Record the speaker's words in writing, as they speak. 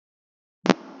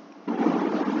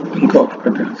stop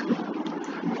करते हैं इसको।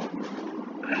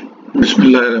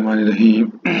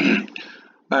 Bismillahirrahmanirrahim.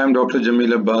 I am Dr.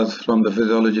 Jamil Abbas from the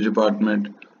Physiology Department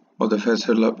of the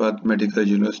Faisalabad Medical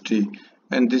University,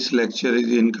 and this lecture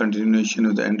is in continuation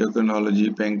of the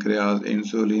endocrinology, pancreas,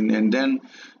 insulin, and then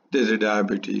there's a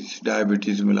diabetes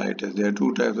mellitus. There are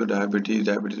two types of diabetes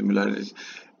mellitus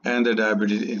and the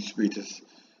diabetes insipidus.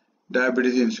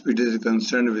 Diabetes insipidus is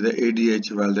concerned with the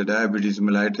ADH, while the diabetes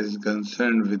mellitus is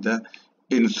concerned with the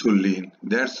insulin.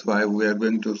 That's why we are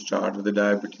going to start with the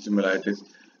diabetes mellitus,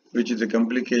 which is a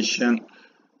complication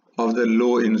of the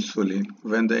low insulin.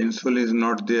 When the insulin is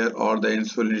not there or the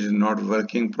insulin is not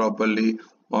working properly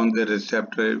on the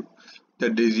receptor, the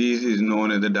disease is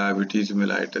known as the diabetes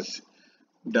mellitus.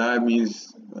 Di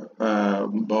means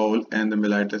bowl and the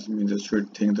mellitus means a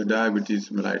sweet thing. The diabetes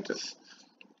mellitus.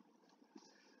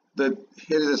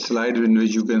 Here is a slide in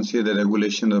which you can see the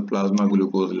regulation of the plasma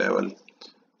glucose level.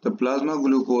 The plasma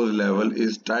glucose level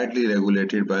is tightly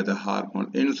regulated by the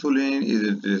hormone. Insulin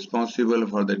is responsible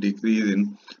for the decrease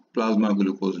in plasma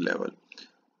glucose level,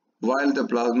 while the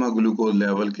plasma glucose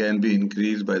level can be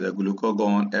increased by the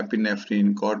glucagon,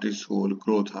 epinephrine, cortisol,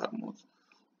 growth hormones.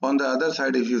 On the other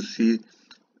side, if you see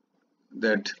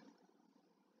that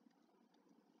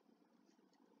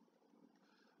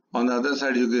on the other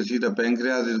side, you can see the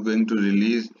pancreas is going to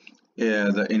release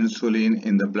the insulin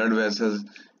in the blood vessels,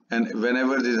 and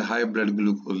whenever there is a high blood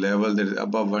glucose level that is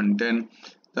above 110,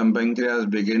 the pancreas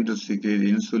begin to secrete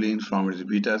insulin from its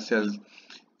beta cells,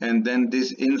 and then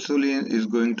this insulin is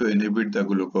going to inhibit the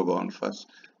glucagon first.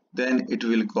 Then it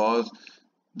will cause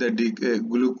the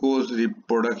glucose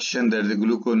reproduction, that the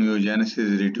gluconeogenesis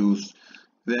is reduced.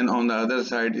 Then on the other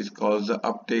side, it causes the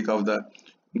uptake of the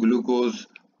glucose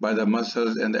by the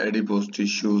muscles and the adipose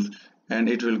tissues, and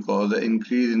it will cause the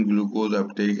increase in glucose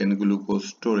uptake and glucose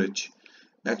storage.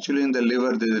 Actually, in the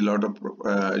liver, there is a lot of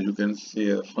you can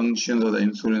see functions of the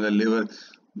insulin in the liver,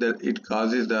 that it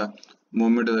causes the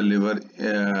movement of the liver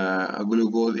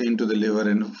glucose into the liver,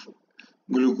 and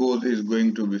glucose is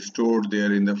going to be stored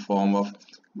there in the form of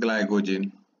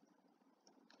glycogen.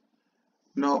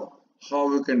 Now, how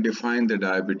we can define the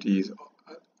diabetes?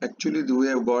 Actually, we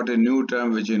have got a new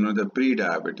term which the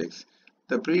pre-diabetics.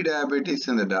 The pre-diabetics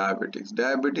and the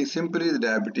diabetics. Simply the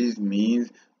diabetes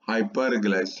means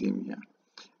hyperglycemia,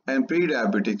 and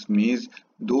pre-diabetics means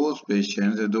those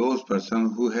patients, those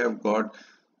persons who have got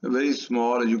very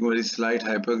small, very slight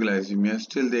hyperglycemia.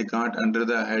 Still they can't under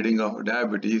the heading of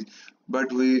diabetes,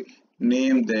 but we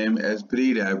name them as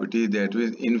pre-diabetes. That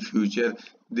means in future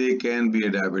they can be a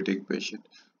diabetic patient.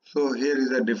 So here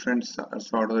is a different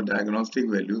sort of diagnostic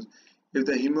values. If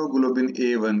the hemoglobin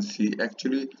A1C,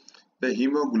 actually the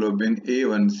hemoglobin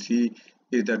A1C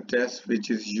is the test which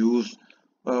is used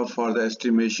for the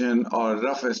estimation or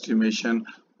rough estimation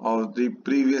of the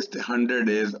previous 100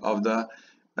 days of the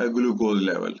glucose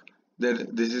level.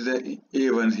 That this is a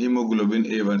A1 hemoglobin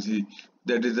A1C,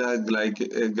 that is a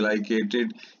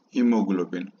glycated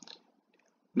hemoglobin.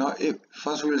 Now,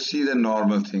 first we'll see the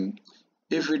normal thing.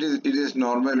 If it is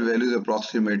normal value is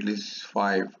approximately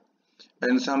 5,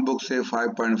 and some books say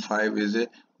 5.5 is a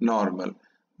normal.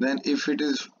 Then if it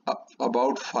is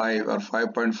about 5 or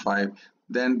 5.5,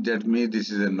 then that means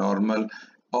this is a normal.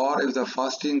 Or if the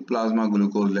fasting plasma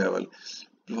glucose level,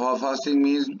 fasting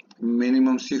means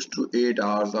minimum 6 to 8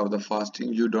 hours of the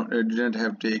fasting, you didn't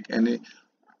have to take any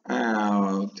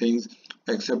things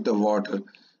except the water.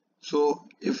 So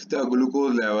if the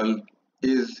glucose level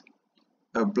is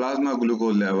plasma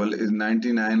glucose level is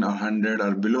 99 or 100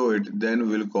 or below it, then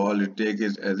we'll take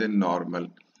it as a normal.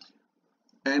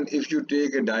 And if you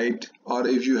take a diet, or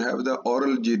if you have the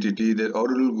oral GTT, the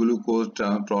oral glucose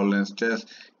tolerance test,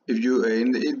 if you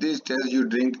in this test you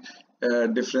drink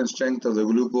different strength of the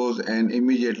glucose, and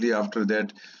immediately after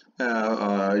that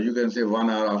you can say 1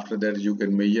 hour after that you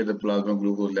can measure the plasma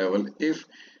glucose level. If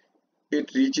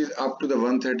it reaches up to the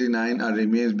 139 or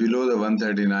remains below the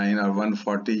 139 or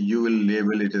 140, you will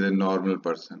label it as a normal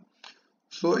person.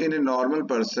 So in a normal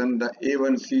person, the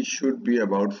A1C should be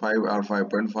about 5 or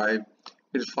 5.5.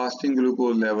 Its fasting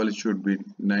glucose level should be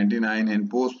 99, and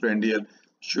postprandial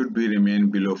should be remain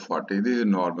below 40. These are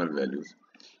normal values.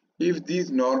 If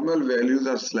these normal values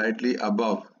are slightly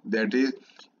above, that is,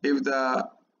 if the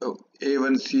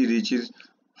A1C reaches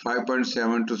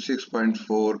 5.7 to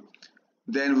 6.4,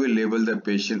 then we label the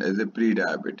patient as a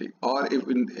pre-diabetic. Or if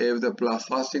the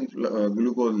fasting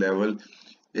glucose level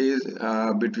is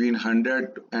between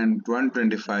 100 and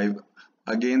 125,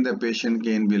 again the patient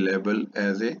can be labeled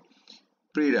as a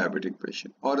pre-diabetic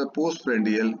patient. Or the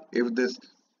postprandial, if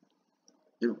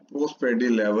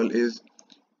postprandial level is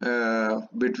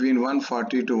between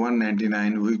 140 to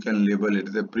 199, we can label it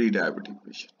as a pre-diabetic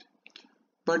patient.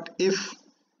 But if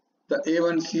the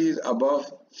A1C is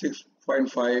above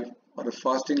 6.5 or the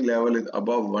fasting level is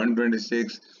above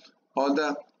 126 or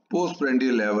the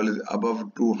postprandial level is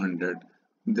above 200,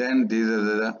 then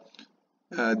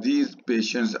these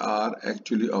patients are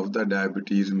actually of the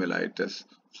diabetes mellitus.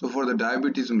 So for the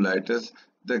diabetes mellitus,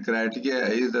 the criteria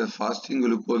is the fasting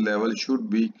glucose level should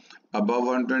be above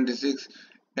 126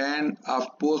 and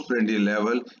of postprandial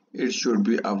level it should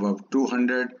be above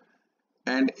 200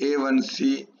 and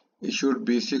A1C should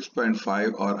be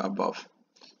 6.5 or above.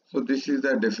 So this is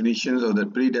the definitions of the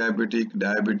pre-diabetic,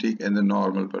 diabetic and the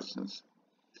normal persons.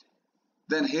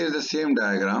 Then here is the same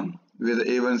diagram where the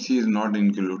A1C is not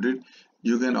included.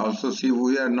 You can also see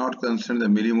we are not concerned the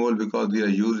millimole because they are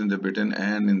used in the Britain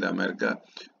and in the America.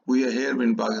 We are here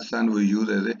in Pakistan we use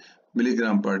as a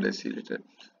milligram per deciliter.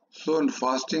 So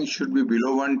fasting should be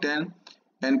below 110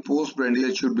 and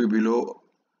postprandial should be below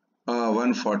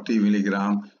 140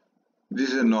 milligram.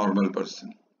 This is a normal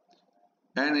person.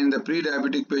 And in the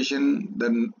pre-diabetic patient,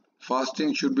 the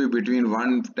fasting should be between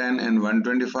 110 and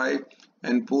 125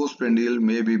 and postprandial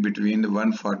may be between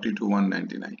 140 to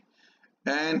 199.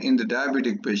 And in the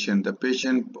diabetic patient, the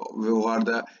patient who are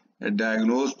the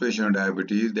diagnosed patient of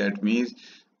diabetes, that means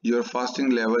your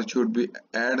fasting level should be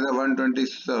at the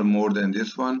 126 or more than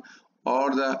this one,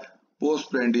 or the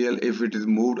postprandial if it is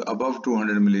moved above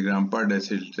 200 milligram per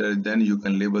deciliter, then you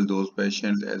can label those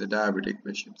patients as diabetic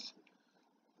patients.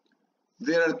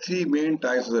 There are three main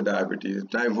types of the diabetes: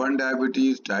 type 1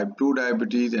 diabetes, type 2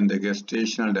 diabetes and the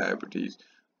gestational diabetes.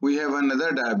 We have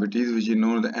another diabetes which is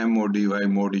known as the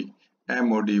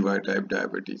MODY type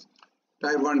diabetes.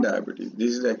 Type 1 diabetes,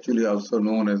 this is actually also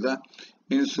known as the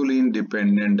insulin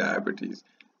dependent diabetes.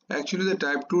 Actually the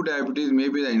type 2 diabetes may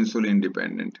be the insulin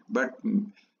dependent, but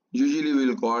usually we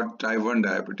will call it type 1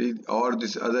 diabetes, or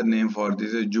this other name for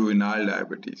this is juvenile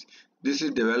diabetes.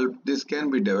 This can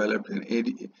be developed in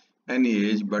any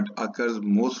age but occurs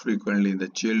most frequently in the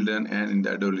children and in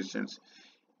the adolescents.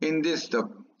 In this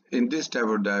type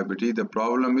of diabetes, the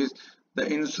problem is the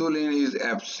insulin is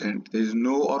absent. There is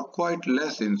no or quite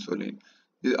less insulin.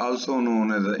 It is also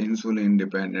known as the insulin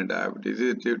dependent diabetes.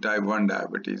 It is type 1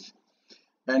 diabetes.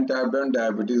 And type 1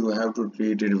 diabetes, we have to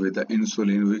treat it with the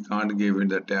insulin. We can't give it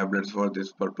the tablets for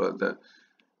this purpose.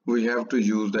 We have to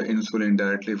use the insulin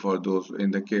directly for those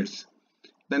in the kids.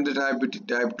 Then the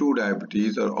type 2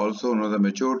 diabetes, or also known as the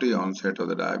maturity onset of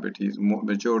the diabetes.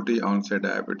 Maturity onset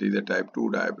diabetes, the type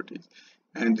 2 diabetes.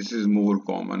 And this is more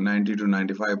common. 90 to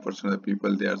 95% of the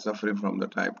people, they are suffering from the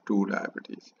type 2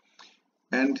 diabetes.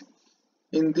 And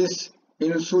in this,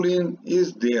 insulin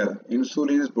is there.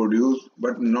 Insulin is produced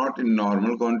but not in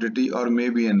normal quantity or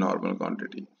maybe in normal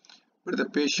quantity. But the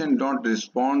patient don't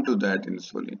respond to that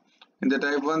insulin. In the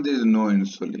type 1, there is no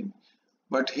insulin.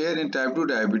 But here in type 2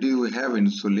 diabetes, we have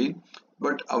insulin,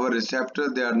 but our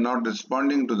receptors, they are not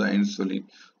responding to the insulin.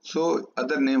 So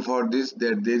other name for this,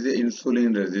 that there is a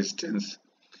insulin resistance.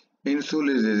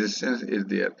 Insulin resistance is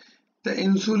there. The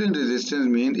insulin resistance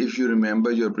means, if you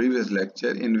remember your previous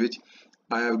lecture in which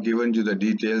I have given you the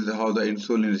details how the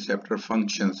insulin receptor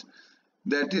functions.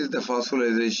 That is the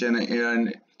phosphorylation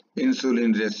and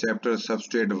insulin receptor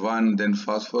substrate 1, then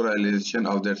phosphorylation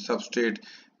of that substrate,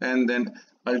 and then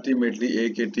ultimately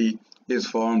AKT is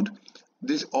formed.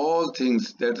 These all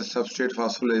things, that the substrate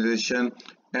phosphorylation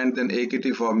and then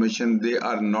AKT formation, they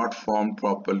are not formed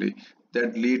properly,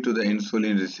 that lead to the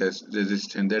insulin resistance.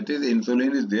 That is,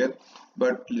 insulin is there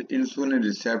but insulin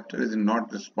receptor is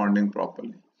not responding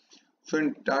properly. So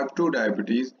in type 2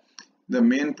 diabetes, the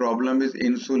main problem is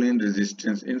insulin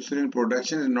resistance. Insulin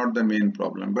production is not the main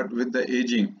problem, but with the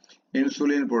aging,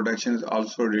 insulin production is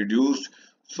also reduced.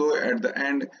 So at the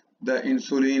end, the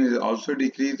insulin is also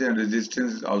decreased and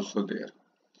resistance is also there.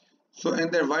 So in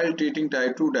the while treating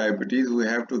type 2 diabetes, we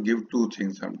have to give two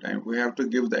things sometimes. We have to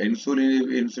give the insulin if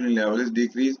insulin level is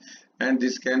decreased, and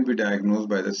this can be diagnosed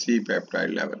by the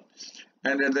C-peptide level.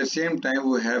 And at the same time,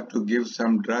 we have to give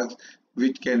some drugs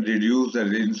which can reduce the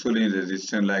insulin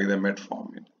resistance like the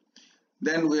metformin.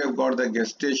 Then we have got the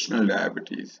gestational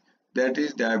diabetes, that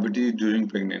is diabetes during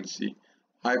pregnancy.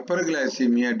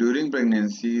 Hyperglycemia during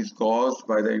pregnancy is caused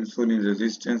by the insulin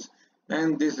resistance,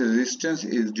 and this resistance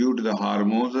is due to the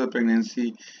hormones of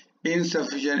pregnancy,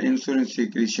 insufficient insulin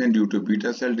secretion due to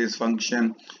beta cell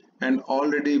dysfunction, and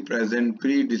already present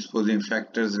predisposing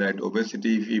factors like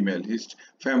obesity,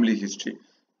 family history.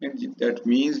 And that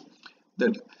means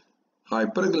that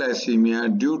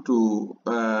hyperglycemia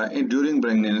during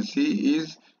pregnancy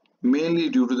is mainly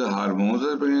due to the hormones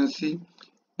of pregnancy,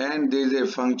 and there is a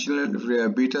functional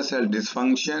beta cell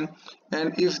dysfunction,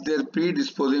 and if their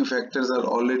predisposing factors are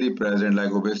already present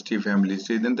like obesity, family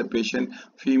history, then the patient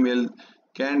female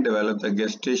can develop the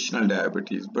gestational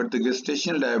diabetes. But the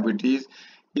gestational diabetes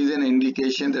is an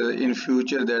indication that in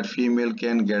future that female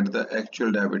can get the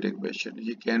actual diabetic patient.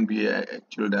 He can be an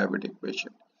actual diabetic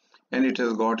patient, and it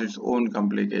has got its own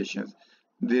complications.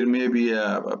 There may be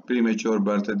a premature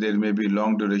birth, there may be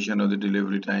long duration of the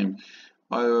delivery time,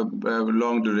 or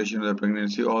long duration of the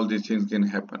pregnancy. All these things can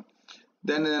happen.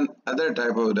 Then another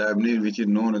type of diabetes which is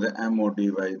known as the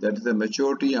MODY, that is the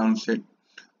maturity onset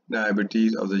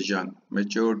diabetes of the young.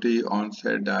 Maturity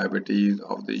onset diabetes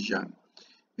of the young.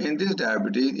 In this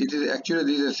diabetes, it is actually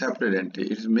this is a separate entity.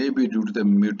 It may be due to the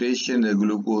mutation in the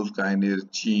glucose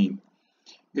kinase gene.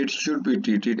 It should be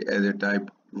treated as a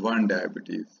type 1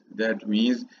 diabetes. That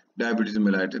means diabetes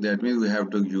mellitus. That means we have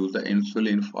to use the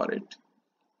insulin for it.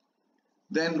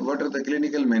 Then what are the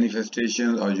clinical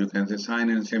manifestations, or you can say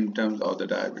signs and symptoms of the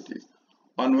diabetes?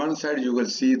 On one side you will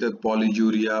see the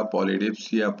polyuria,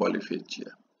 polydipsia,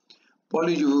 polyphagia.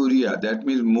 Polyuria, that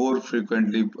means more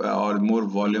frequently or more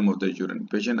volume of the urine.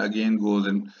 Patient again goes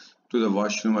in to the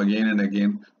washroom again and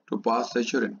again to pass the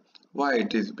urine. Why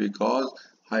it is? Because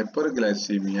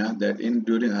hyperglycemia, that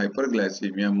during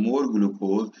hyperglycemia more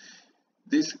glucose,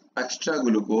 this extra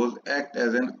glucose act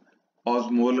as an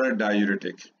osmolar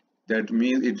diuretic. That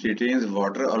means it retains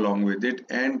water along with it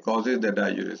and causes the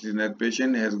diuresis. That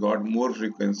patient has got more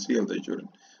frequency of the urine.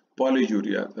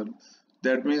 Polyuria.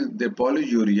 That means the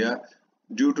polyuria,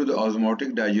 due to the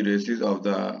osmotic diuresis of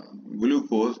the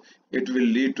glucose, it will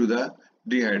lead to the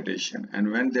dehydration.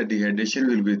 And when the dehydration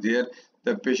will be there,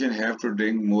 the patient have to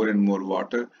drink more and more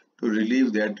water to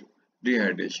relieve that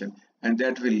dehydration. And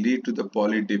that will lead to the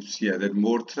polydipsia, that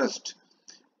more thirst.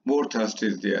 More thirst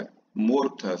is there. More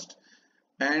thirst.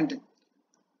 And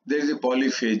there is a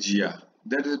polyphagia,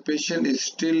 that the patient is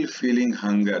still feeling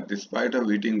hunger despite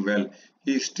of eating well.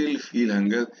 He still feel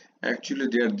hunger. Actually,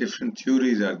 there are different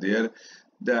theories are there.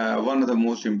 One of the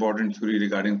most important theory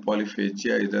regarding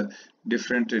polyphagia is the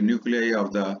different nuclei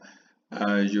of the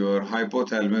your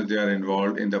hypothalamus. They are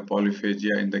involved in the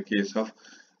polyphagia in the case of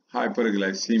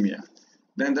hyperglycemia.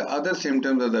 Then the other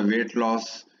symptoms of the weight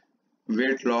loss.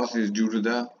 Weight loss is due to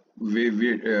the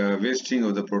wasting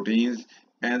of the proteins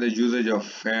and the usage of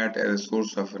fat as a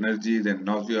source of energy. Then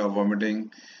nausea,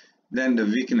 vomiting. Then the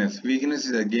weakness. Weakness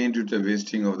is again due to the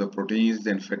wasting of the proteins.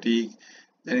 Then fatigue.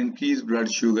 Then increased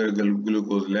blood sugar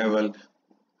glucose level,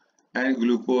 and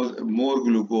more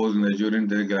glucose in the urine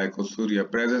than glycosuria.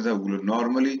 Presence of glucose.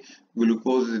 Normally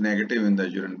glucose is negative in the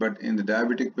urine, but in the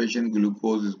diabetic patient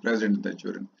glucose is present in the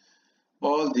urine.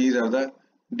 All these are the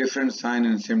different signs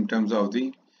and symptoms of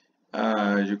the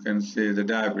you can say the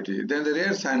diabetes. Then the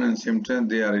rare signs and symptoms,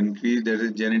 they are increased. There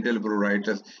is genital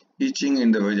pruritus, itching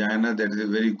in the vagina. That is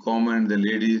very common in the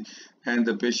ladies, and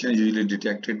the patient usually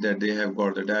detected that they have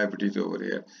got the diabetes over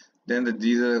here. Then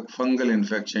these are fungal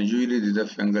infections. Usually these are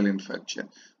fungal infection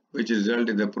which result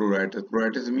in the pruritus.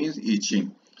 Pruritus means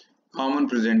itching, common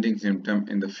presenting symptom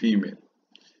in the female.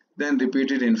 Then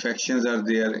repeated infections are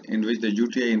there, in which the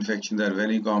UTI infections are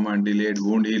very common. Delayed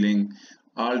wound healing,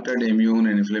 altered immune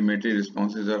and inflammatory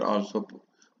responses are also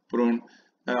prone,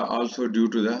 also due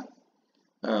to the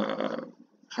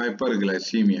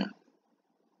hyperglycemia.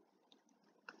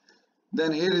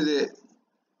 Then here is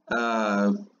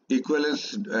a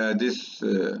equivalence. This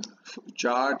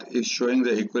chart is showing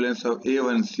the equivalence of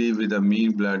A1C with the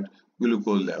mean blood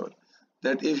glucose level.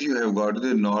 That if you have got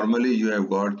this, normally you have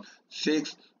got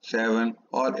 6, 7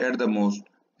 or at the most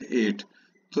 8.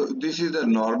 So this is the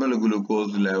normal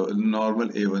glucose level, normal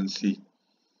A1C.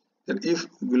 That if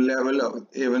level of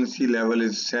A1C level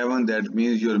is 7, that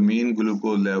means your mean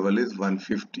glucose level is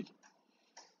 150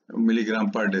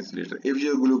 milligram per deciliter. If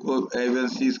your glucose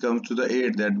A1C comes to the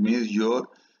 8, that means your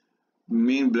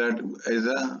mean blood is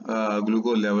a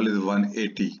glucose level is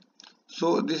 180.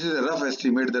 So this is a rough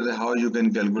estimate that how you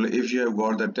can calculate. If you have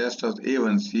got the test of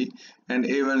A1C and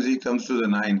A1C comes to the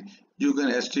 9, you can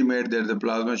estimate that the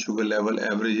plasma sugar level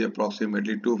average is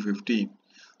approximately 215.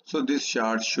 So this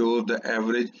chart shows the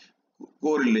average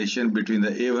correlation between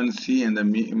the A1C and the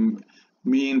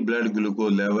mean blood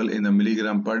glucose level in the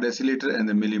milligram per deciliter and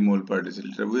the millimole per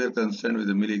deciliter. We are concerned with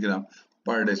the milligram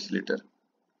per deciliter.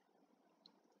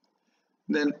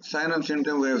 Then sign and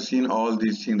symptom, we have seen all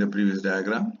these in the previous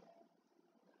diagram.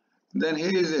 Then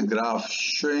here is a graph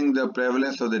showing the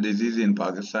prevalence of the disease in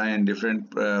Pakistan and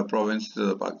different provinces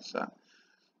of Pakistan.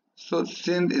 So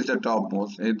Sindh is the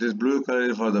topmost. This blue color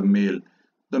is for the male.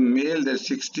 The male, that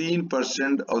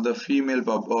 16% of the female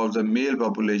of the male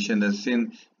population, the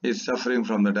Sindh is suffering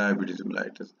from the diabetes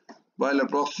mellitus. while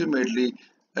approximately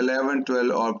 11,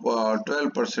 12 or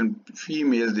 12%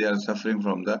 females they are suffering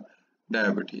from the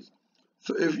diabetes.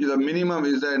 So if the minimum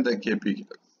is there in the KPK,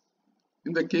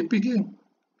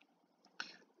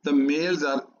 the males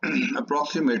are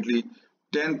approximately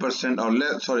 10% or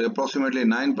less, sorry, approximately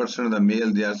 9% of the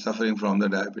males they are suffering from the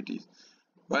diabetes,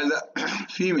 while the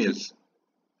females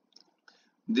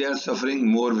they are suffering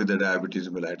more with the diabetes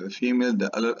mellitus. The female, the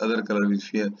other color is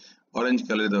orange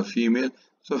color is the female.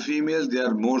 So females they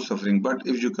are more suffering. But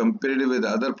if you compare it with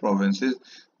other provinces,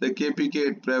 the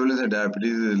KPK prevalence of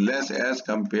diabetes is less as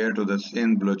compared to the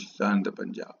Sindh, Balochistan, and the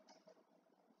Punjab.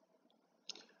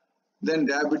 Then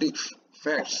diabetic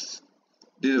facts.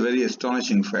 These are very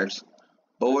astonishing facts.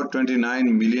 Over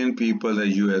 29 million people in the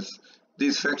US.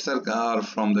 These facts are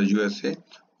from the USA,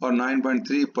 or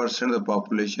 9.3% of the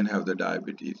population have the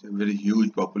diabetes. A very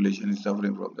huge population is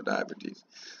suffering from the diabetes.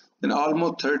 Then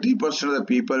almost 30% of the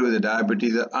people with the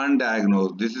diabetes are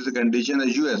undiagnosed. This is a condition in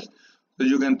the US. So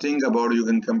you can think about, you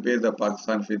can compare the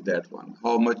Pakistan with that one.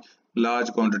 How much large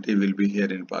quantity will be here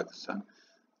in Pakistan.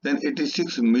 Then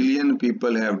 86 million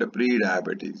people have the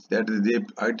pre-diabetes. That is,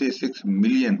 86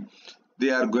 million, they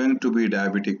are going to be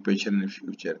diabetic patient in the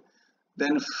future.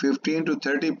 Then 15 to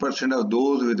 30% of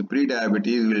those with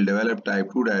pre-diabetes will develop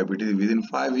type 2 diabetes within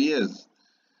 5 years.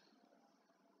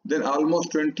 Then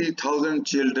almost 20,000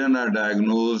 children are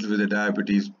diagnosed with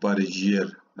diabetes per year.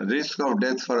 The risk of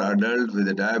death for adults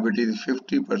with diabetes is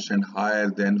 50%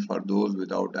 higher than for those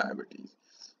without diabetes.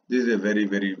 This is a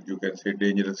very, you can say,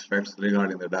 dangerous facts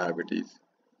regarding the diabetes.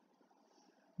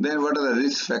 Then what are the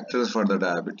risk factors for the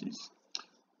diabetes?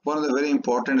 One of the very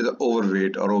important is the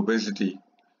overweight or obesity.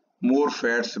 More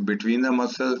fats between the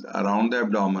muscles around the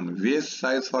abdomen. Waist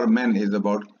size for men is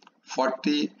about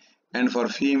 40 and for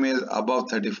females above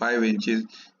 35 inches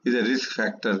is a risk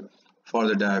factor for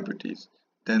the diabetes.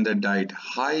 Then the diet.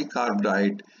 High carb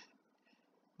diet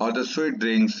or the sweet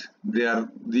drinks, they are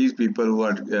these people who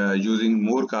are using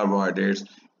more carbohydrates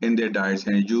in their diets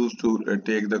and used to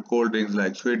take the cold drinks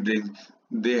like sweet drinks,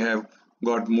 they have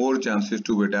got more chances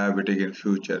to be diabetic in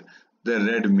future. The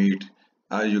red meat,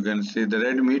 you can see the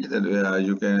red meat that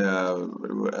you can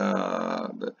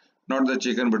not the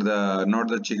chicken, but not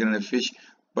the chicken and fish,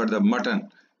 but the mutton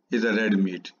is a red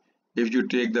meat. If you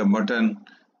take the mutton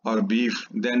or beef,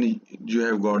 then you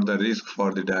have got the risk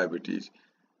for the diabetes.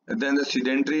 And then the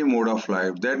sedentary mode of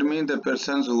life. That means the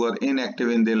persons who are inactive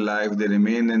in their life, they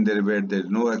remain in their bed, there is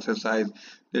no exercise,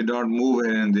 they don't move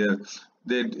here and there.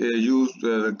 They use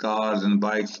the cars and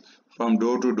bikes from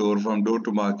door to door, from door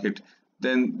to market.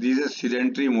 Then these are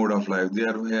sedentary mode of life. They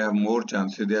have more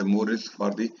chances, they have more risk for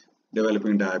the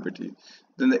developing diabetes.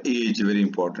 Then the age, very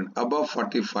important. Above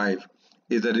 45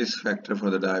 is the risk factor for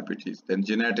the diabetes. Then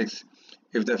genetics.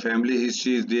 If the family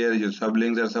history is there, your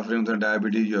siblings are suffering from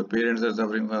diabetes, your parents are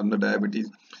suffering from the diabetes,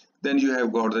 then you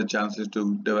have got the chances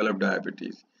to develop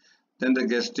diabetes. Then the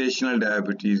gestational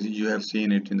diabetes, you have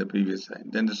seen it in the previous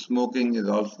slide. Then the smoking is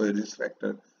also a risk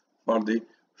factor for the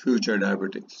future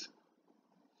diabetics.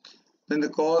 Then the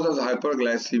cause of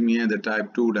hyperglycemia and the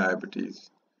type 2 diabetes.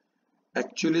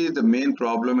 Actually, the main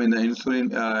problem in the insulin,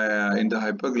 in the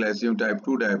hyperglycemia type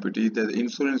 2 diabetes, the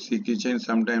insulin secretion is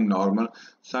sometimes normal,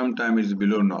 sometimes it's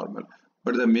below normal.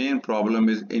 But the main problem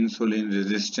is insulin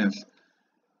resistance.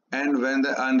 And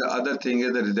the other thing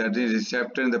is the receptor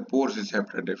receptor and the post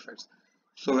receptor defects.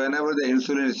 So whenever the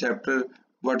insulin receptor,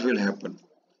 what will happen?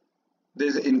 There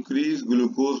is increased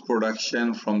glucose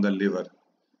production from the liver.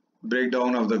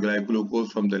 Breakdown of the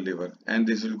glucose from the liver, and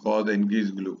this will cause the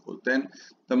increased glucose. Then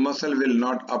the muscle will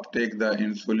not uptake the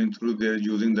insulin through their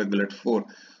using the GLUT4,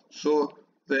 so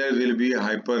there will be a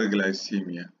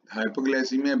hyperglycemia.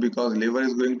 Hyperglycemia because liver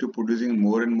is going to producing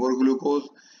more and more glucose.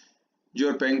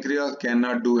 Your pancreas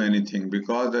cannot do anything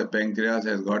because the pancreas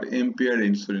has got impaired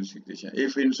insulin secretion.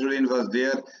 If insulin was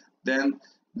there, then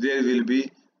there will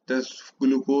be the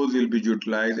glucose will be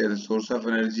utilized as a source of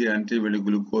energy until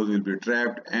glucose will be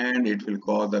trapped and it will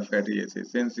cause the fatty acid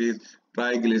synthesis,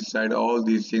 triglyceride, all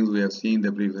these things we have seen in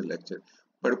the previous lecture.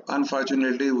 But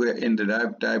unfortunately, we are in the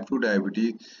type 2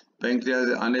 diabetes, pancreas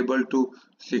is unable to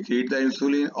secrete the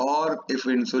insulin, or if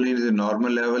insulin is a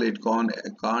normal level, it can't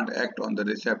act on the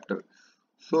receptor.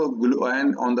 So,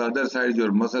 and on the other side,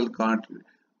 your muscle can't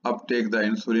uptake the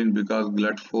insulin because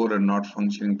GLUT4 are not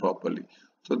functioning properly.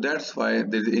 So that's why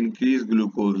there is increased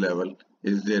glucose level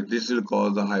is there. This will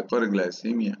cause the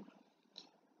hyperglycemia.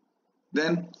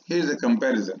 Then here is a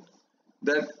comparison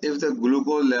that if the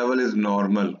glucose level is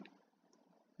normal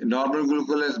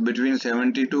glucose is between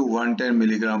 70 to 110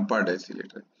 milligram per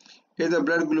deciliter. If the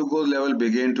blood glucose level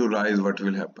begin to rise, what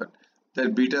will happen?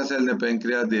 That beta cell in the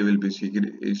pancreas, they will be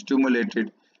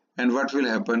stimulated, and what will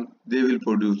happen? They will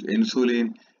produce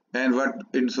insulin, and what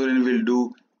insulin will do?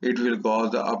 It will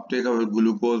cause the uptake of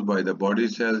glucose by the body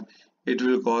cells. It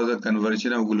will cause the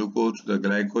conversion of glucose to the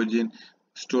glycogen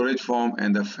storage form,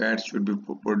 and the fat should be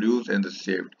produced and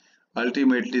saved.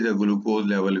 Ultimately, the glucose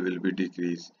level will be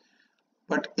decreased.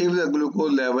 But if the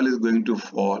glucose level is going to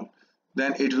fall,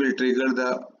 then it will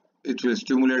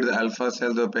stimulate the alpha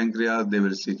cells of pancreas. They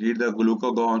will secrete the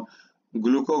glucagon.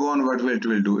 Glucagon, what will it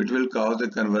will do? It will cause the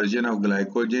conversion of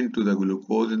glycogen to the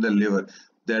glucose in the liver.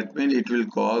 That means it will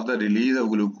cause the release of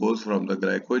glucose from the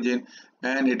glycogen,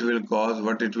 and it will cause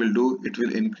what it will do? It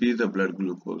will increase the blood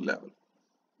glucose level.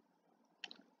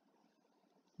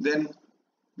 Then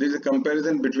there is a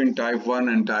comparison between type 1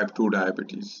 and type 2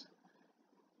 diabetes.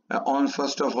 On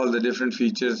first of all, the different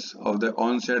features of the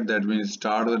onset, that means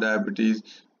start of the diabetes.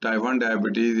 Type 1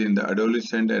 diabetes in the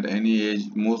adolescent at any age,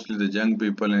 mostly the young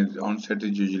people, and onset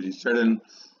is usually sudden.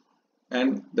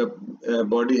 And the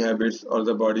body habits or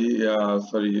the body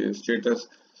status,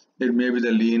 it may be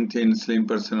the lean, thin, slim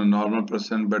person or normal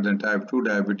person, but the type 2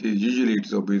 diabetes usually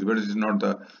it's obese, but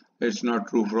it's not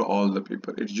true for all the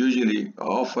people. It's usually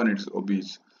often it's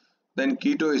obese. Then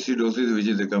ketoacidosis, which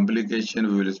is a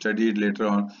complication, we will study it later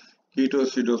on.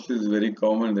 Ketoacidosis is very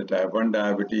common in the type 1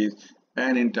 diabetes,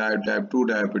 and in type 2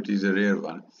 diabetes, a rare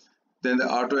one. Then the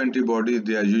autoantibodies,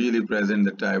 they are usually present in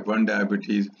the type 1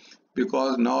 diabetes,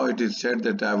 because now it is said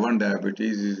that type 1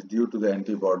 diabetes is due to the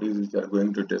antibodies which are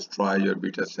going to destroy your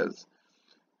beta cells.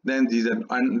 Then these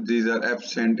are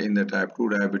absent in the type 2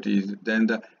 diabetes. Then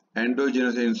the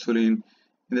endogenous insulin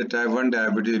in the type 1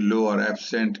 diabetes low or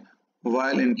absent,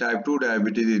 while in type 2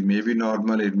 diabetes it may be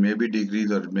normal, it may be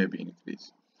decreased, or it may be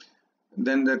increased.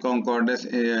 Then the concordance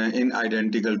in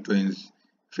identical twins,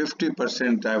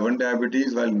 50% type 1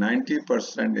 diabetes while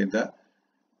 90% in the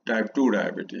type 2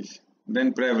 diabetes.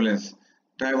 Then prevalence,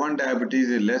 type 1 diabetes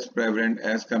is less prevalent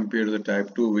as compared to the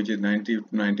type 2, which is 90 to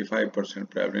 95%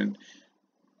 prevalent.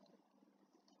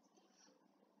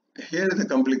 Here are the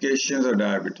complications of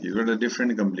diabetes. What are the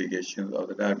different complications of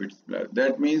the diabetes?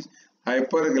 That means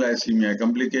hyperglycemia,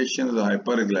 complications of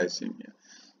hyperglycemia.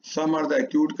 Some are the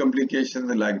acute complications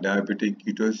like diabetic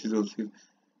ketoacidosis,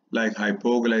 like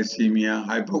hypoglycemia.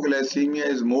 Hypoglycemia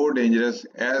is more dangerous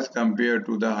as compared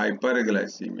to the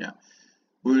hyperglycemia.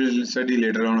 We will study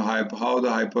later on how the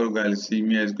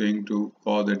hyperglycemia is going to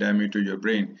cause the damage to your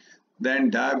brain.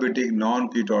 Then diabetic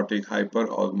non-ketotic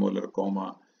hyperosmolar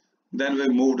coma. Then we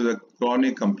move to the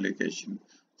chronic complication.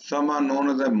 Some are known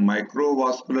as the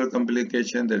microvascular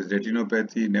complication, that is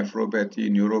retinopathy, nephropathy,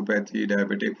 neuropathy,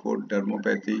 diabetic foot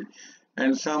dermopathy,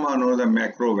 and some are known as the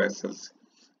macrovessels,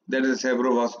 that is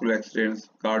cerebrovascular accidents,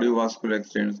 cardiovascular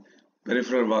accidents,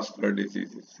 peripheral vascular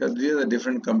diseases. So these are the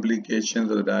different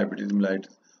complications of the diabetes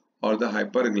mellitus or the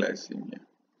hyperglycemia.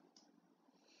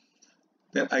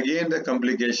 Then again the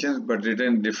complications, but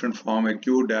written in different form: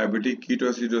 acute diabetic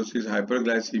ketoacidosis,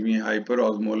 hyperglycemia,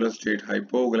 hyperosmolar state,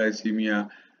 hypoglycemia,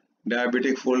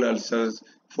 diabetic foot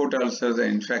ulcers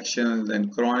and infections,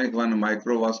 then chronic one,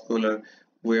 microvascular,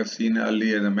 we have seen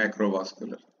earlier the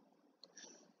macrovascular.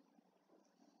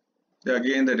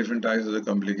 Again the different types of the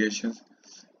complications.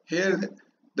 Here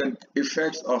the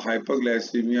effects of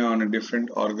hyperglycemia on different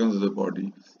organs of the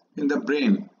body. In the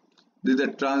brain, there is a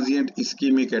transient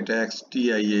ischemic attacks,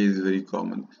 TIA is very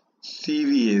common.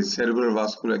 CVA, cerebral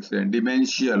vascular accident,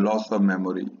 dementia, loss of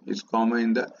memory is common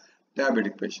in the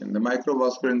diabetic patient. The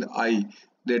microvascular in the eye,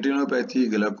 retinopathy,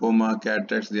 glaucoma,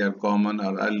 cataracts, they are common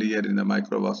or earlier in the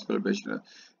microvascular patient.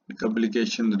 The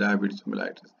complication of the diabetes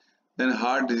mellitus. Then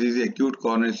heart disease, acute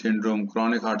coronary syndrome,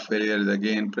 chronic heart failure is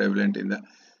again prevalent in the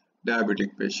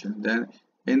diabetic patient. Then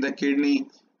in the kidney,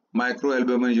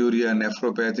 microalbuminuria,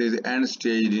 nephropathy, and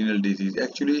stage renal disease.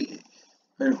 Actually,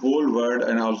 in whole world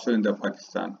and also in the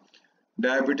Pakistan,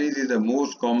 diabetes is the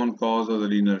most common cause of the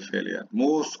renal failure.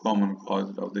 Most common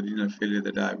cause of the renal failure,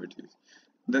 the diabetes.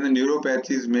 Then the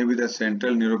neuropathies may be the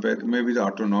central neuropathy, may be the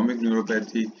autonomic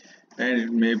neuropathy, and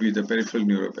it may be the peripheral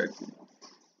neuropathy.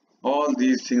 All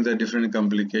these things are different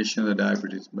complications of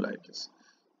diabetes mellitus.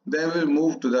 Then we'll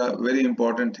move to the very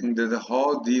important thing, that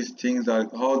how these things are,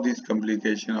 how these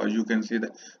complications, or you can see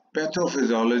the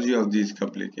pathophysiology of these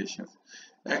complications.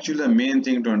 Actually, the main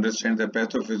thing to understand the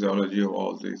pathophysiology of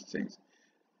all these things.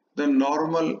 The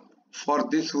normal, for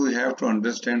this we have to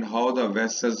understand how the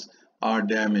vessels are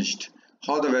damaged.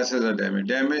 How the vessels are damaged.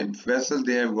 Damaged vessels,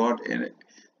 they have got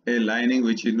a lining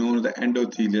which is known as the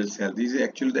endothelial cell. These are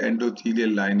actually the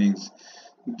endothelial linings.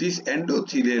 This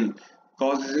endothelial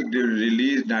causes it to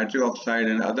release nitric oxide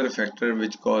and other factors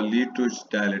which lead to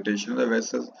dilatation of the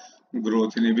vessels,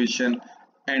 growth inhibition,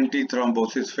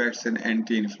 anti-thrombosis effects, and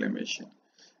anti-inflammation.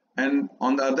 And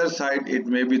on the other side, it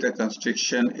may be the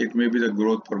constriction, it may be the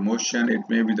growth promotion, it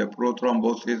may be the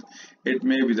prothrombosis, it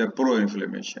may be the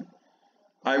pro-inflammation.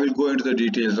 I will go into the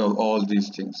details of all these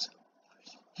things.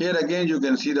 Here again you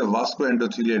can see the vascular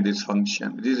endothelial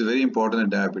dysfunction. This is very important in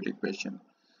diabetic patient.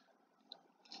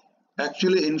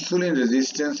 Actually, insulin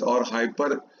resistance or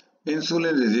hyper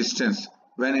insulin resistance,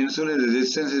 when insulin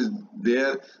resistance is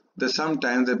there,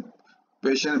 sometimes the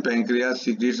patient pancreas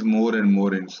secretes more and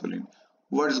more insulin.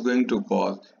 What is going to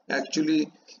cause?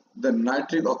 Actually, the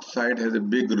nitric oxide has a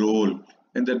big role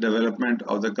in the development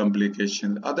of the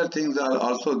complications. Other things are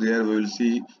also there, we will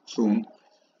see soon.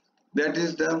 That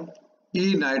is the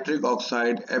E-nitric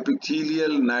oxide,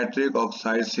 epithelial nitric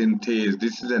oxide synthase.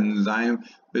 This is an enzyme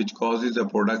which causes the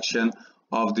production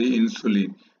of the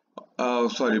insulin.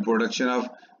 Production of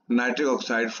nitric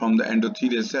oxide from the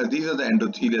endothelial cells. These are the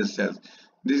endothelial cells.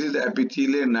 This is the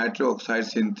epithelial nitric oxide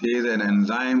synthase, an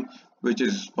enzyme which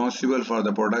is responsible for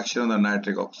the production of the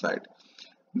nitric oxide.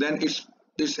 Then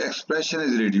its expression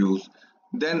is reduced.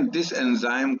 Then this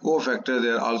enzyme cofactor,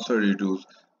 they are also reduced.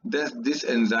 Thus, this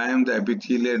enzyme, the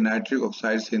epithelial nitric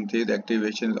oxide synthase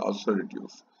activation is also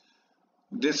reduced.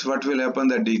 This what will happen,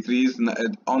 the decrease.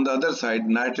 On the other side,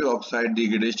 nitric oxide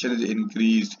degradation is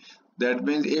increased. That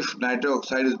means if nitric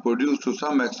oxide is produced to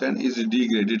some extent, is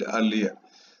degraded earlier.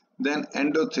 Then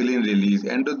endothelin release.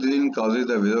 Endothelin causes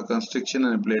the vasoconstriction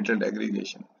and platelet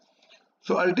aggregation.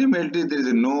 So ultimately there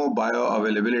is no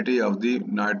bioavailability of the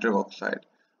nitric oxide.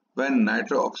 When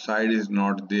nitric oxide is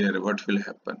not there, what will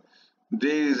happen? There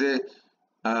is a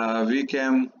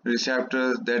VCAM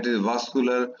receptor, that is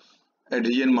vascular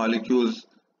adhesion molecules,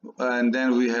 and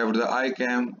then we have the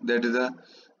ICAM, that is the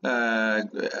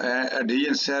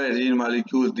cell adhesion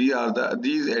molecules. These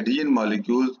adhesion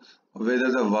molecules,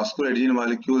 whether the vascular adhesion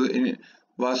molecules, in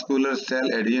vascular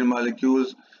cell adhesion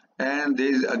molecules, and there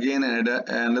is again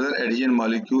another adhesion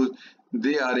molecules.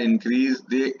 They are increased.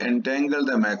 They entangle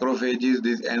the macrophages.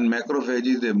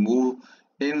 Macrophages, they move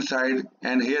inside,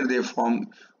 and here they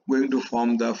going to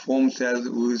form the foam cells.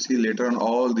 We will see later on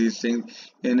all these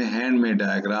things in a handmade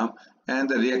diagram, and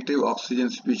the reactive oxygen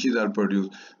species are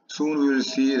produced. Soon we will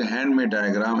see a handmade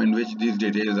diagram in which these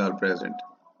details are present.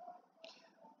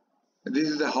 This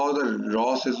is how the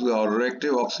ROS is, or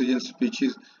reactive oxygen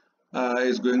species,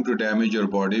 is going to damage your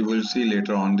body. We'll see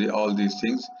later on all these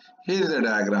things. Here is the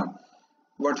diagram.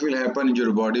 What will happen in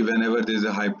your body whenever there is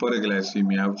a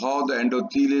hyperglycemia? How the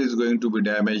endothelium is going to be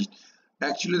damaged?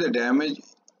 Actually, the damage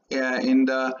in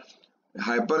the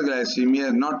hyperglycemia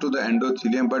is not to the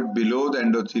endothelium but below the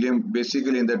endothelium,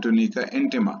 basically in the tunica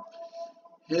intima.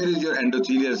 Here is your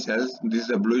endothelial cells. This is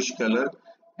a bluish color.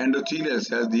 Endothelial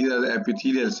cells, these are the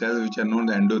epithelial cells which are known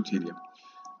as endothelium.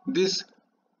 This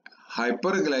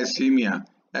hyperglycemia,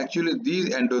 actually these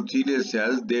endothelial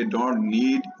cells, they don't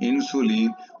need insulin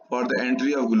for the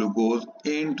entry of glucose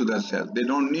into the cell. They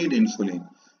don't need insulin,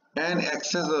 and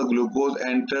excess of glucose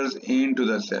enters into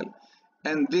the cell,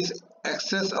 and this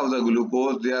excess of the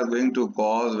glucose they are going to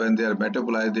cause, when they are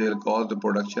metabolized, they will cause the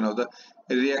production of the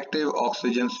reactive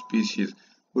oxygen species.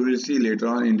 We will see later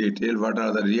on in detail what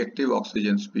are the reactive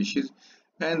oxygen species,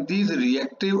 and these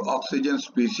reactive oxygen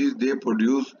species, they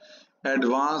produce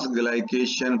advanced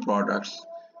glycation products.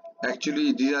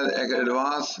 Actually, these are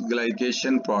advanced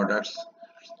glycation products.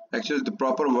 Actually, the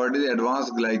proper word is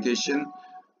advanced glycation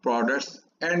products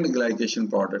and glycation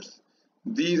products.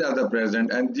 These are the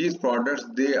present, and these products,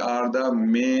 they are the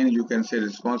main, you can say,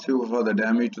 responsible for the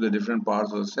damage to the different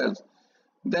parts of the cells.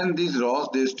 Then these ROS,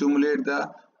 they stimulate the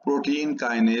protein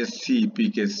kinase C,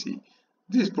 PKC.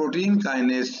 This protein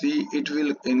kinase C, it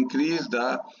will increase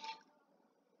the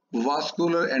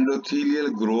vascular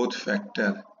endothelial growth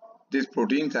factor. This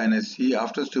protein kinase C,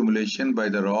 after stimulation by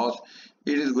the ROS,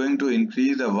 it is going to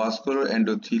increase the vascular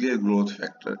endothelial growth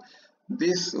factor.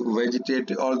 This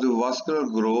vegetative or the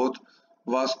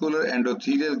vascular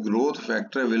endothelial growth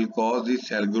factor will cause the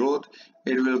cell growth.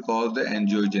 It will cause the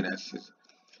angiogenesis.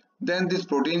 Then this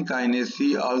protein kinase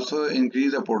C also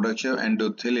increase the production of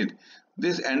endothelin.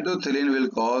 This endothelin will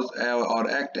cause or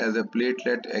act as a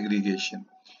platelet aggregation.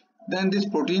 Then this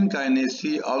protein kinase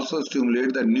C also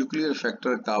stimulates the nuclear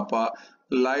factor kappa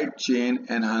light chain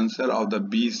enhancer of the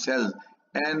B cells,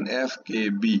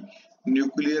 NFKB,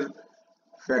 nuclear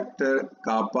factor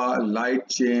kappa light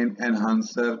chain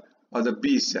enhancer of the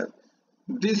B cell.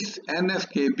 This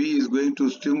NFKB is going to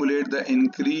stimulate the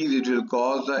increase, it will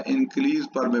cause the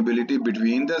increased permeability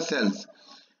between the cells,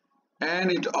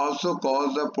 and it also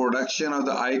causes the production of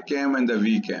the ICAM and the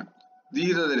VCAM.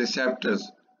 These are the receptors,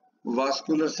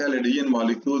 vascular cell adhesion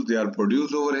molecules, they are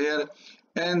produced over here,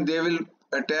 and they will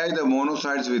attach the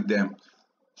monocytes with them.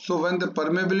 So when the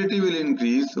permeability will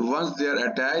increase, once they are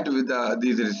attached with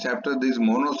these receptors, these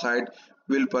monocyte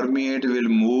will permeate, will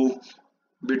move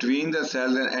between the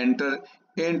cells and enter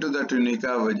into the tunica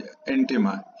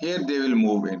intima. Here they will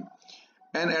move in.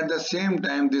 And at the same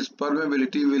time, this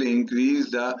permeability will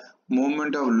increase the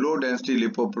movement of low density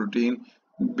lipoprotein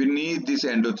beneath this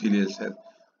endothelial cell.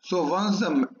 So once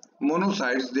the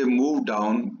monocytes they move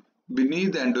down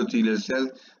beneath the endothelial cell,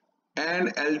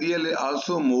 and LDL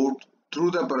also moved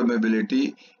through the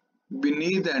permeability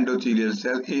beneath the endothelial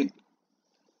cell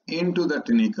into the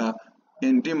tunica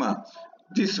intima.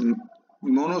 This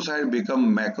monocyte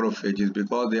become macrophages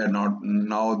because they are not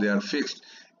now they are fixed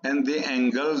and they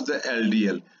engulf the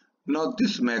LDL. Now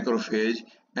this macrophage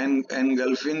and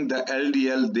engulfing the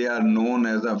LDL, they are known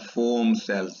as the foam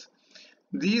cells.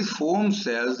 These foam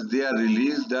cells they are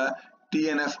release the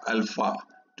TNF alpha,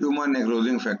 tumor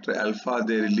necrosing factor alpha.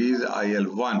 They release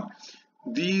IL-1.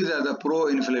 These are the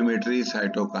pro-inflammatory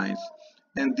cytokines,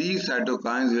 and these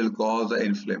cytokines will cause the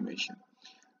inflammation.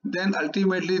 Then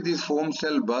ultimately this foam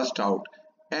cell burst out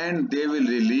and they will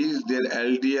release their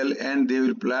LDL and they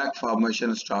will plaque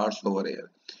formation starts over here.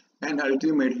 And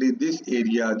ultimately this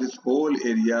area, this whole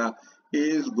area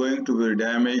is going to be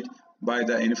damaged by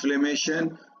the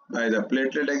inflammation, by the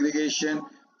platelet aggregation,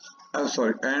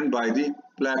 and by the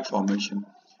plaque formation.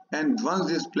 And once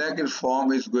this plaque is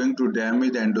formed, is going to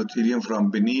damage the endothelium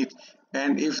from beneath.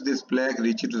 And if this plaque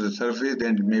reaches to the surface,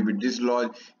 then it may be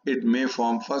dislodged. It may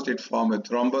form, first it form a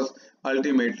thrombus.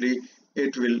 Ultimately,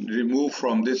 it will remove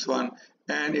from this one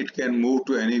and it can move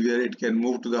to anywhere. It can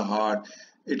move to the heart.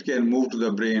 It can move to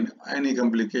the brain. Any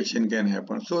complication can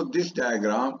happen. So this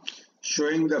diagram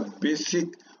showing the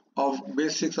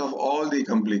basics of all the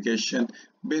complication.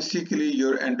 Basically,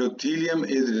 your endothelium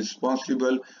is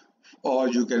responsible, or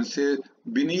you can say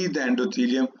beneath the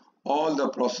endothelium, all the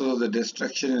process of the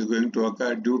destruction is going to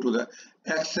occur due to the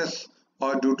excess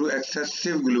or due to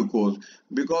excessive glucose,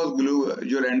 because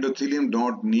your endothelium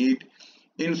don't need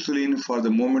insulin for the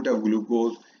movement of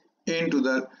glucose into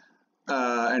the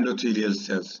endothelial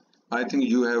cells. I think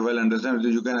you have well understand.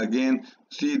 You can again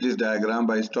see this diagram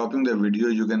by stopping the video.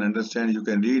 You can understand, you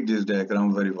can read this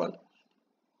diagram very well.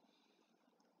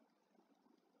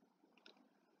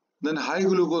 Then high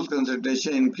glucose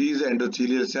concentration increase the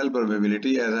endothelial cell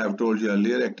permeability. As I have told you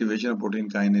earlier, activation of protein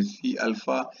kinase C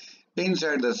alpha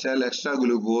inside the cell. Extra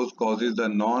glucose causes the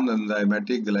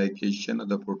non-enzymatic glycation of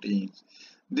the proteins.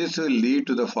 This will lead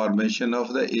to the formation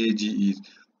of the AGEs.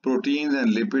 Proteins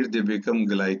and lipids, they become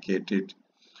glycated.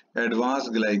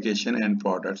 Advanced glycation end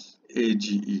products,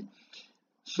 AGE.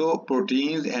 So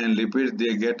proteins and lipids,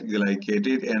 they get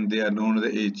glycated and they are known as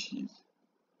the AGEs.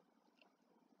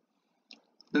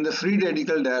 Then the free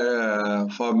radical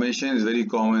formation is very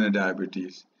common in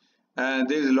diabetes, and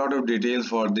there is a lot of details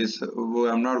for this.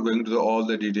 I'm not going to all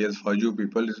the details for you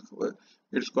people.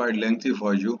 It's quite lengthy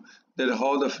for you, that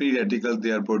how the free radicals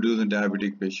they are produced in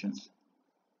diabetic patients.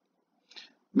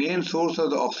 Main source of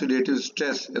the oxidative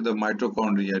stress is the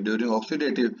mitochondria. During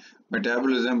oxidative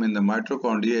metabolism in the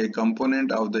mitochondria, a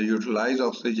component of the utilized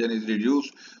oxygen is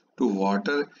reduced to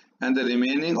water and the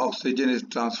remaining oxygen is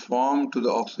transformed to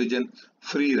the oxygen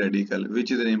free radical,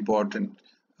 which is an important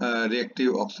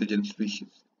reactive oxygen species.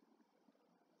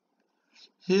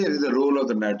 Here is the role of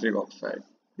the nitric oxide.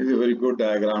 This is a very good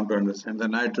diagram to understand the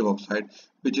nitric oxide,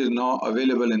 which is now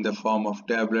available in the form of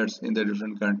tablets in the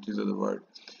different countries of the world.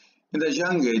 In the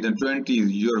young age, in the 20s,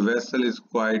 your vessel is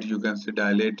quite, you can say,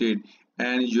 dilated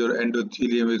and your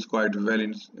endothelium is quite well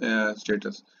in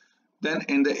status. Then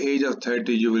in the age of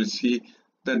 30, you will see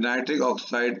the nitric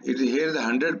oxide, here is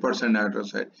 100% nitric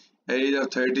oxide. At the age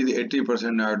of 30, the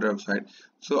 80% nitric oxide.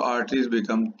 So arteries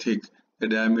become thick, the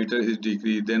diameter is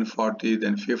decreased, then 40,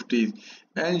 then 50.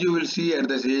 And you will see at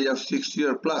the age of 60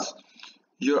 or plus,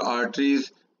 your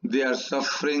arteries, they are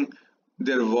suffering,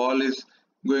 their wall is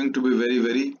going to be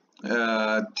very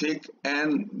thick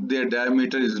and their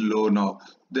diameter is low now.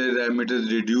 Their diameter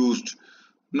is reduced.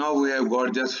 Now we have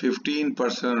got just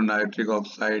 15% of nitric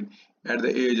oxide at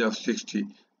the age of 60.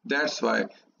 That's why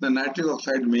the nitric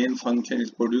oxide main function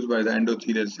is produced by the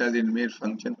endothelial cells in main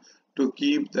function to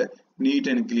keep the neat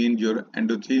and clean your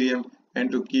endothelium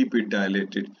and to keep it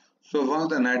dilated. So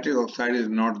once the nitric oxide is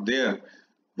not there,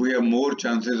 we have more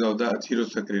chances of the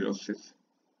atherosclerosis.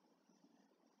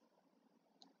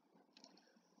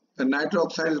 The nitric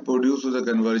oxide is produced through the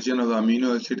conversion of the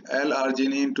amino acid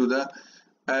L-arginine to the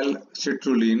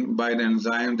L-citrulline by an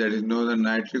enzyme that is known as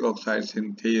nitric oxide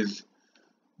synthase.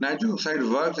 Nitric oxide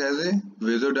works as a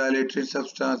vasodilated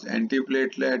substance,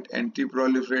 antiplatelet,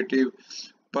 antiproliferative,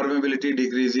 permeability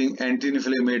decreasing,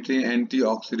 anti-inflammatory,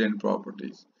 antioxidant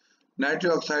properties.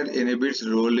 Nitric oxide inhibits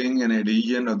rolling and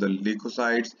adhesion of the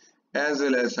leukocytes as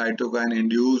well as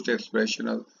cytokine-induced expression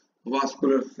of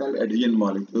vascular cell adhesion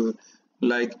molecules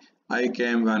like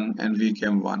ICAM1 and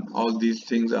VCAM1. All these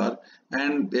things are,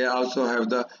 and they also have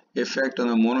the effect on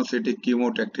the monocytic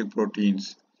chemotactic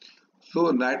proteins.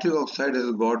 So nitric oxide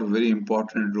has got a very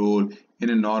important role in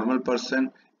a normal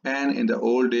person and in the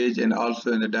old age and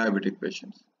also in the diabetic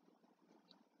patients.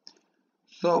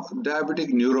 So diabetic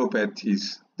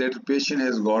neuropathies, that patient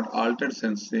has got altered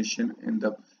sensation in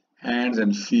the hands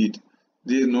and feet.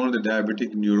 These are known as the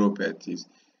diabetic neuropathies.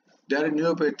 Diabetic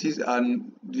neuropathies are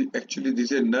actually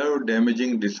this is a nerve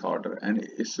damaging disorder and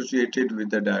associated with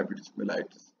the diabetes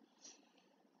mellitus.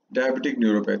 Diabetic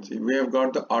neuropathy. We have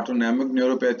got the autonomic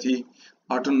neuropathy.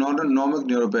 Autonomic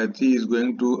neuropathy is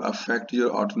going to affect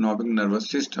your autonomic nervous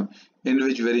system, in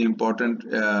which very important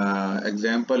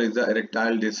example is the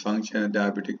erectile dysfunction in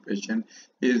diabetic patient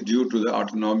is due to the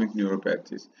autonomic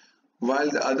neuropathies. While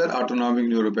the other autonomic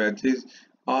neuropathies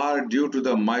are due to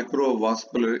the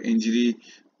microvascular injury,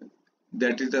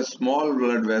 that is the small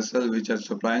blood vessels which are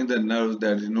supplying the nerves,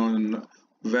 that is known as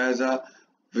vasa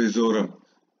vasorum.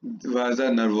 Vasa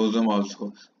nervosum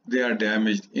also, they are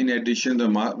damaged. In addition, the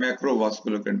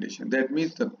macrovascular condition. That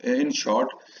means, in short,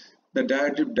 the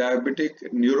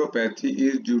diabetic neuropathy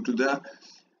is due to the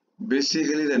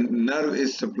basically the nerve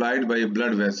is supplied by a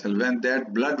blood vessel. When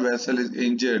that blood vessel is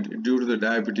injured due to the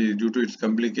diabetes, due to its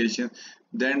complications,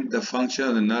 then the function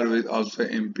of the nerve is also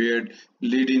impaired,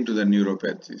 leading to the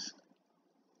neuropathies.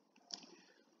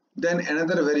 Then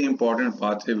another very important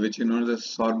pathway which is known as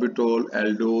the sorbitol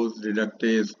aldose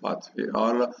reductase pathway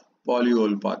or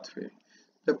polyol pathway.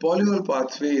 The polyol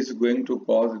pathway is going to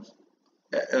cause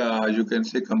you can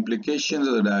say complications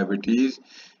of the diabetes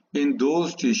in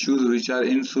those tissues which are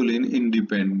insulin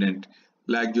independent,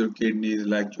 like your kidneys,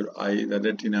 like your eye, the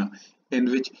retina, in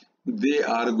which they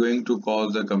are going to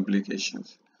cause the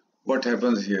complications. What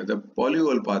happens here? The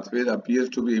polyol pathway appears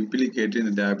to be implicated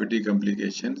in the diabetic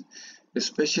complications,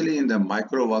 especially in the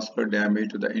microvascular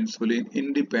damage to the insulin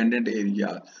independent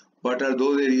area. What are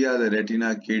those areas? The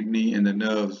retina, kidney, and the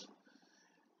nerves.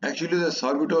 Actually, the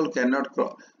sorbitol cannot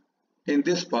cross. In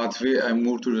this pathway, I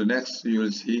move to the next, you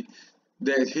will see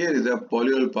that here is the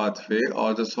polyol pathway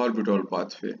or the sorbitol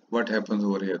pathway. What happens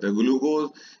over here? The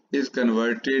glucose is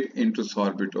converted into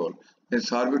sorbitol. The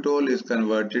sorbitol is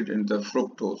converted into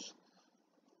fructose.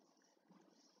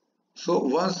 So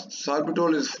once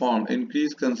sorbitol is formed,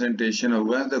 increased concentration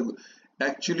of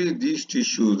actually these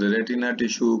tissues, the retina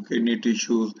tissue, kidney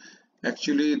tissues,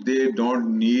 actually they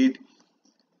don't need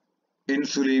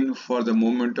insulin for the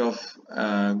movement of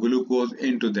glucose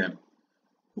into them.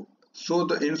 So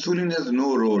the insulin has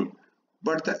no role,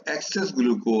 but the excess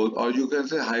glucose, or you can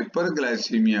say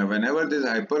hyperglycemia, whenever there is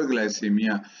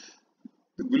hyperglycemia,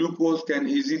 the glucose can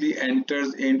easily enter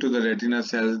into the retina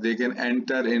cells, they can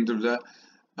enter into the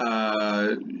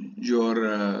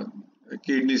your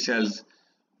kidney cells.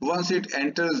 Once it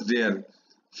enters there,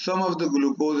 some of the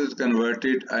glucose is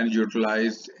converted and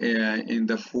utilized in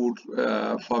the food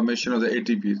formation of the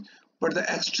ATPs, but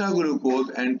the extra glucose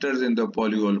enters in the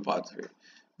polyol pathway.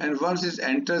 And once it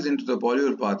enters into the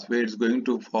polyol pathway, it's going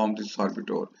to form the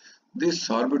sorbitol. This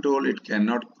sorbitol, it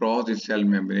cannot cross the cell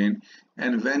membrane,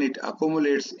 and when it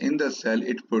accumulates in the cell,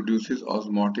 it produces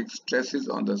osmotic stresses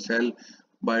on the cell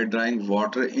by drawing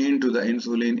water into the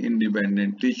insulin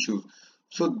independent tissues.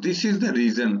 So this is the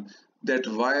reason that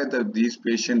why these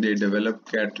patients they develop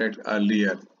cataract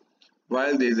earlier,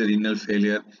 while there is a renal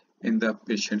failure in the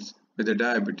patients with the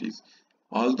diabetes.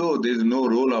 Although there is no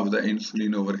role of the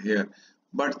insulin over here,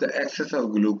 but the excess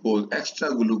of glucose, extra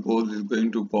glucose is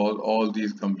going to cause all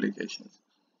these complications.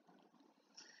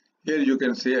 Here you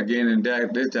can see again in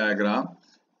this diagram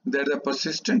that the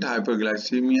persistent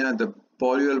hyperglycemia, the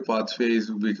polyol pathway is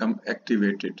become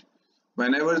activated.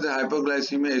 Whenever the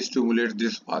hyperglycemia stimulates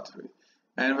this pathway,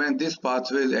 and when this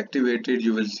pathway is activated,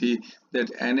 you will see that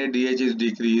NADH is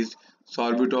decreased,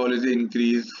 sorbitol is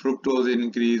increased, fructose is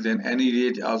increased, and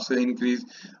NADH also increased,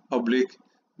 oblique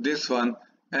this one,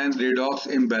 and redox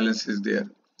imbalance is there.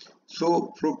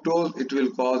 So fructose, it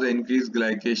will cause increased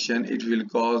glycation, it will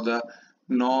cause the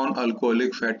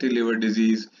non-alcoholic fatty liver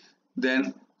disease.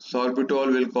 Then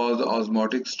sorbitol will cause the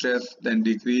osmotic stress, then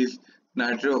decrease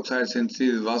nitric oxide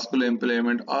synthesis, vascular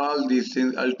impairment. All these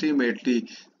things ultimately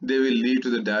they will lead to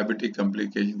the diabetic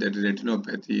complication, that is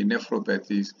retinopathy,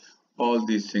 nephropathies. All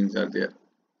these things are there.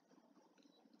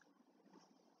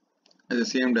 As the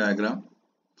same diagram.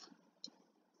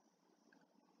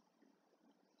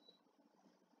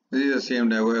 This is the same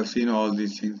diagram. We have seen all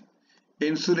these things.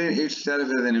 Insulin itself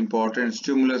is an important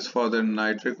stimulus for the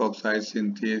nitric oxide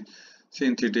synthesis.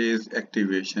 synthetase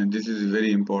activation. This is a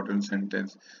very important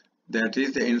sentence. That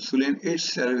is, the insulin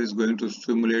itself is going to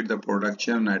stimulate the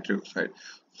production of nitric oxide.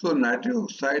 So nitric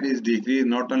oxide is decreased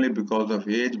not only because of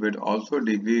age but also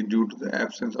decreased due to the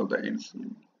absence of the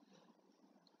insulin.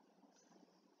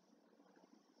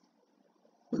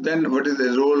 Then what is the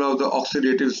role of the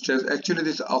oxidative stress? Actually,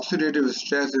 this oxidative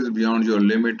stress is beyond your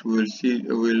limit. We will see,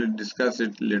 we will discuss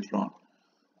it later on.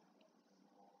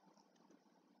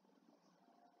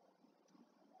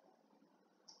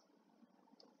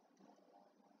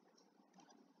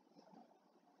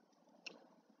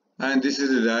 And this is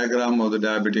a diagram of the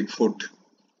diabetic foot.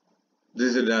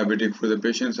 This is a diabetic foot. The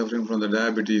patient suffering from the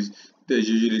diabetes, they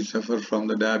usually suffer from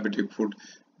the diabetic foot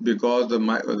because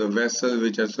the vessels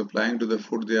which are supplying to the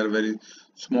foot, they are very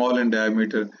small in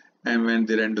diameter, and when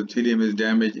their endothelium is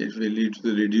damaged, it will lead to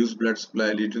the reduced blood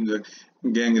supply, leading to the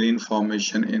gangrene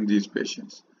formation in these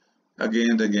patients.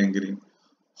 Again, the gangrene.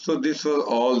 So this was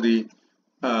all the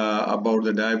about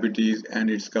the diabetes and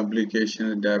its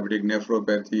complications, diabetic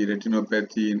nephropathy,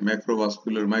 retinopathy,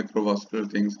 macrovascular,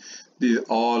 microvascular things. These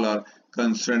all are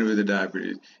concerned with the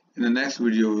diabetes. In the next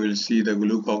video, we will see the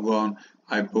glucagon,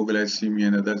 hypoglycemia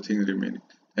and other things remaining.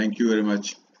 Thank you very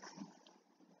much.